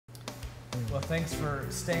Well, thanks for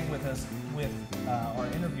staying with us with our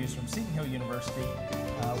interviews from Seton Hill University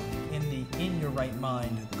in the In Your Right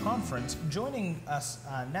Mind conference. Joining us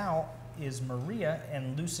now is Maria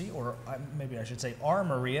and Lucy, or maybe I should say are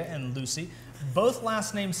Maria and Lucy. Both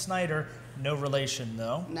last names Snyder, no relation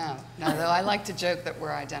though. No, though I like to joke that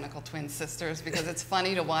we're identical twin sisters because it's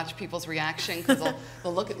funny to watch people's reaction because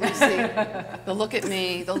they'll look at Lucy, they'll look at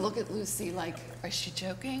me, they'll look at Lucy like, is she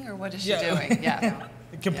joking or what is she doing? Yeah.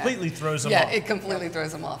 It completely throws them off. Yeah, it completely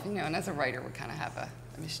throws them off. You know, and as a writer, we kind of have a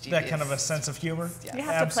mischievous... That kind of a sense of humor? Yeah. You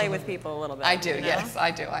have to play with people a little bit. I do, you know? yes,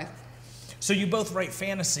 I do. So you both write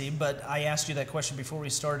fantasy, but I asked you that question before we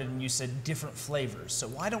started and you said different flavors. So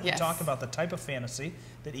why don't we talk about the type of fantasy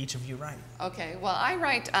that each of you write? Okay, well I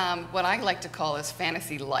write what I like to call as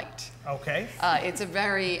fantasy light. Okay. It's a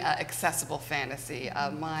very accessible fantasy.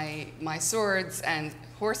 My swords and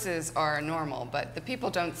horses are normal, but the people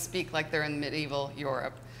don't speak like they're in medieval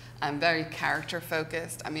Europe. I'm very character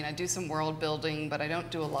focused. I mean, I do some world building, but I don't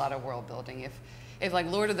do a lot of world building. If like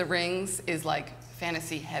Lord of the Rings is like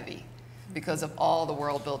fantasy heavy, because of all the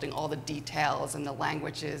world building, all the details and the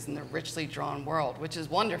languages and the richly drawn world, which is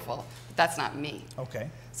wonderful, but that's not me. Okay.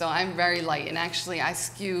 So I'm very light, and actually I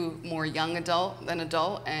skew more young adult than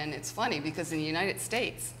adult, and it's funny because in the United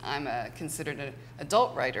States, I'm considered an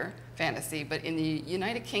adult writer, fantasy, but in the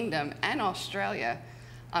United Kingdom and Australia,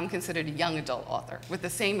 I'm considered a young adult author with the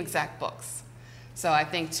same exact books. So I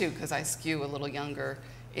think too, because I skew a little younger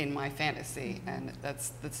in my fantasy, and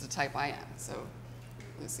that's the type I am. So.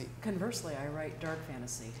 Lucy. Conversely, I write dark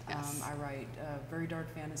fantasy. Yes. I write very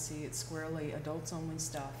dark fantasy. It's squarely adults-only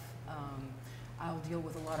stuff. I'll deal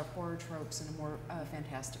with a lot of horror tropes in a more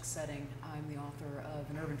fantastic setting. I'm the author of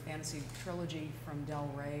an urban fantasy trilogy from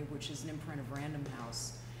Del Rey, which is an imprint of Random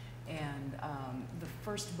House. And the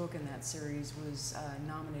first book in that series was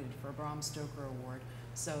nominated for a Bram Stoker Award.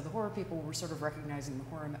 So the horror people were sort of recognizing the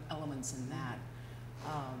horror elements in that.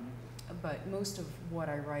 But most of what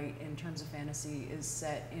I write in terms of fantasy is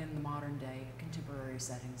set in the modern day, contemporary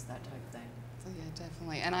settings, that type of thing. So yeah,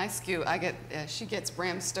 definitely. And I skew, she gets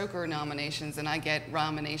Bram Stoker nominations and I get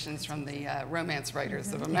nominations from the Romance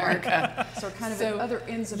Writers of America. So kind of at other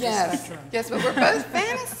ends of the spectrum. Yes, but we're both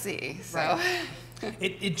fantasy, so. Right.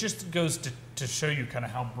 It just goes to show you kind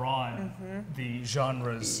of how broad the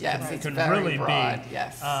genres can very really broad, be.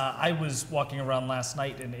 Yes. I was walking around last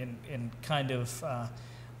night and kind of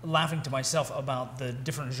laughing to myself about the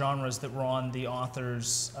different genres that were on the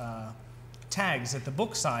author's tags at the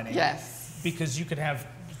book signing. Yes. Because you could have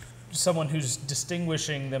someone who's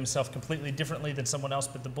distinguishing themselves completely differently than someone else,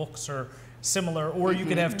 but the books are similar, or you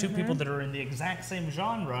could have two people that are in the exact same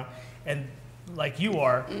genre, and like you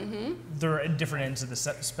are, they're at different ends of the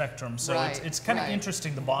spectrum. So it's kind of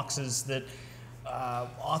interesting, the boxes that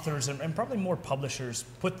authors and probably more publishers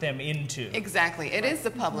put them into. Exactly. It is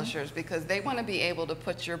the publishers because they want to be able to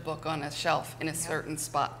put your book on a shelf in a certain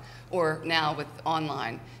spot, or now with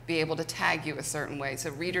online, be able to tag you a certain way so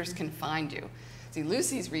readers can find you. See,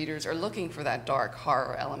 Lucy's readers are looking for that dark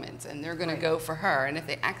horror element, and they're going to go for her. And if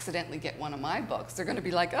they accidentally get one of my books, they're going to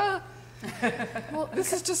be like, well,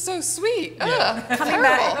 this is just so sweet. Coming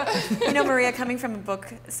back, you know, Maria, coming from a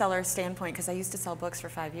bookseller standpoint, because I used to sell books for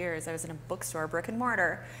 5 years. I was in a bookstore, brick and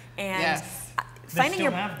mortar, and finding they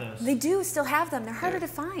still have those. They do still have them. They're harder to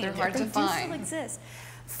find. They're hard to find. They do still exist.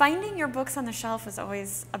 Finding your books on the shelf was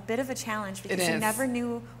always a bit of a challenge because you never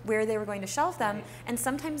knew where they were going to shelve them, and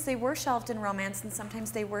sometimes they were shelved in romance, and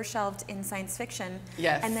sometimes they were shelved in science fiction.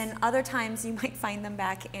 Yes. And then other times you might find them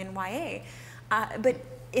back in YA, but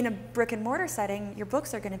in a brick and mortar setting, your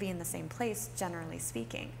books are going to be in the same place, generally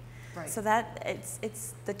speaking. Right. So that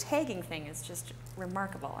it's the tagging thing is just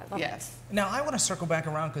remarkable. I love it. Now I want to circle back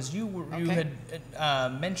around because you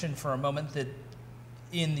had mentioned for a moment that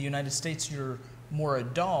in the United States you're more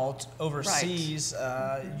adult. Overseas,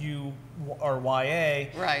 you are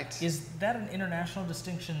YA. Right. Is that an international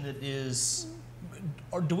distinction that is?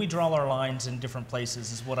 Or do we draw our lines in different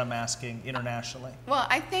places is what I'm asking internationally? Well,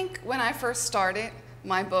 I think when I first started,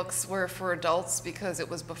 my books were for adults because it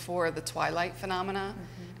was before the Twilight phenomena.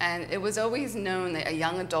 And it was always known that a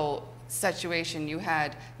young adult situation, you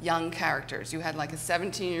had young characters. You had like a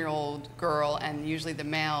 17-year-old girl, and usually the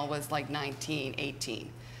male was like 19, 18.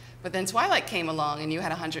 But then Twilight came along, and you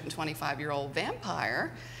had a 125-year-old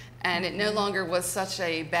vampire, and it no longer was such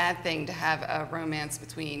a bad thing to have a romance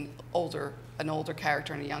between an older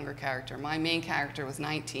character and a younger character. My main character was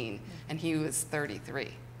 19, and he was 33.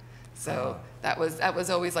 So that was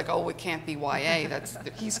always like, oh, it can't be YA.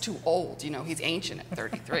 He's too old. You know, he's ancient at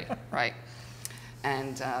 33, right?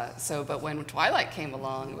 And but when Twilight came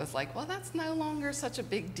along, it was like, well, that's no longer such a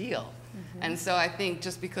big deal. And so I think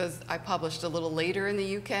just because I published a little later in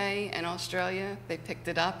the UK and Australia, they picked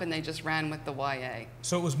it up and they just ran with the YA.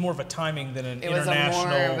 So it was more of a timing than an It was international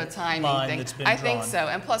more of a timing line thing. that's been I drawn. think so.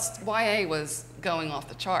 And plus, YA was going off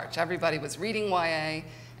the charts. Everybody was reading YA,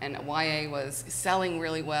 and YA was selling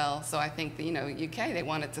really well. So I think the, UK, they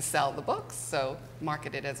wanted to sell the books, so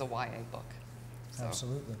market it as a YA book. So,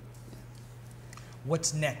 absolutely.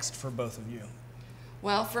 What's next for both of you?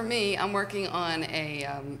 well, for me, I'm working on a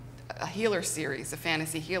healer series, a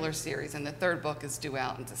fantasy healer series, and the third book is due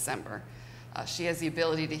out in December. She has the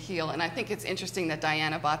ability to heal, and I think it's interesting that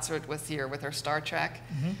Diana Botsford was here with her Star Trek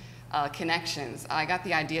connections. I got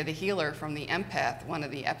the idea of the healer from the Empath, one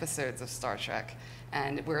of the episodes of Star Trek,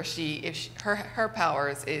 and where her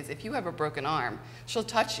powers is if you have a broken arm, she'll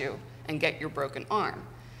touch you and get your broken arm,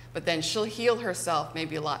 but then she'll heal herself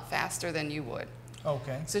maybe a lot faster than you would.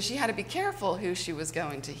 Okay. So she had to be careful who she was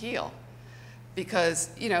going to heal,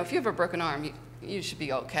 because if you have a broken arm, you should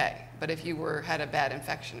be okay. But if you had a bad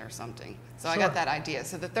infection or something, so I got that idea.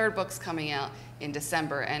 So the third book's coming out in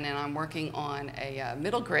December, and then I'm working on a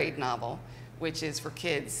middle grade novel, which is for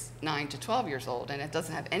kids 9 to 12 years old, and it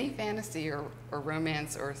doesn't have any fantasy or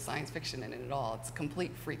romance or science fiction in it at all. It's a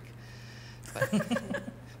complete freak,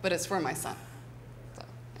 but it's for my son. So,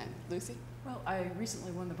 and Lucy? Well, I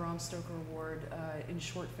recently won the Bram Stoker Award in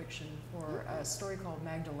short fiction for a story called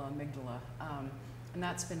Amygdala, and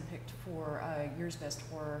that's been picked for Year's Best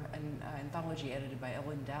Horror, an anthology edited by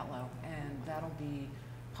Ellen Datlow, and that'll be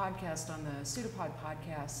podcast on the Pseudopod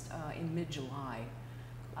podcast in mid-July.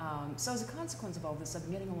 So as a consequence of all this, I've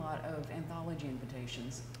been getting a lot of anthology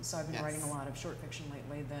invitations. So I've been writing a lot of short fiction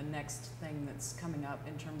lately. The next thing that's coming up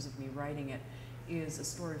in terms of me writing it is a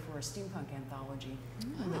story for a steampunk anthology.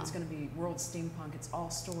 And it's going to be World Steampunk. It's all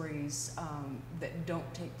stories that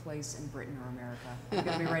don't take place in Britain or America. I'm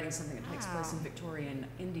going to be writing something that takes place in Victorian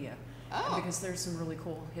India, because there's some really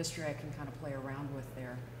cool history I can kind of play around with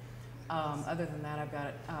there. Other than that,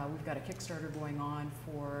 we've got a Kickstarter going on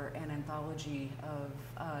for an anthology of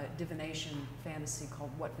divination fantasy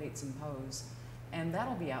called What Fates Impose, and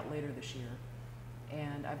that'll be out later this year.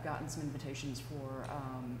 And I've gotten some invitations for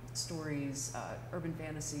stories, urban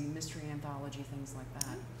fantasy, mystery anthology, things like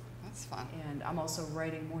that. That's fun. And I'm also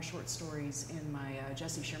writing more short stories in my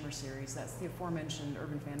Jesse Shimmer series. That's the aforementioned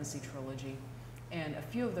urban fantasy trilogy. And a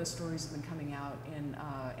few of those stories have been coming out in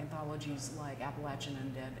anthologies like Appalachian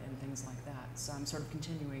Undead and things like that. So I'm sort of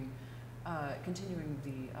continuing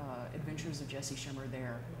the adventures of Jesse Shimmer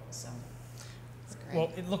there. So. Well,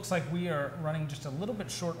 it looks like we are running just a little bit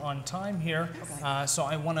short on time here, so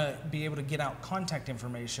I want to be able to get out contact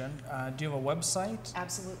information. Do you have a website?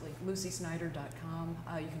 Absolutely, lucysnyder.com.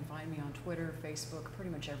 You can find me on Twitter, Facebook,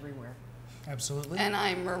 pretty much everywhere. Absolutely. And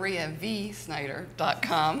I'm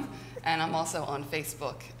mariavsnyder.com, and I'm also on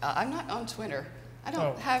Facebook. I'm not on Twitter. I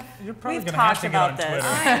don't have. You're probably We've going to have to talked get on about this. Twitter.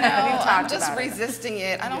 I know. We've I'm talked just about it. resisting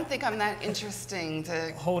it. I don't think I'm that interesting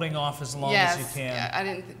to. Holding off as long as you can. Yeah, I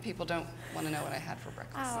didn't. People don't want to know what I had for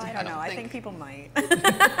breakfast. Oh, I don't know. I think people might.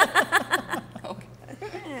 Okay.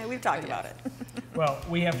 Yeah, we've talked about it. Well,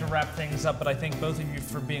 we have to wrap things up, but I thank both of you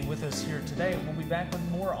for being with us here today. We'll be back with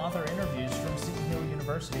more author interviews from Seton Hill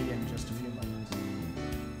University in just a few moments.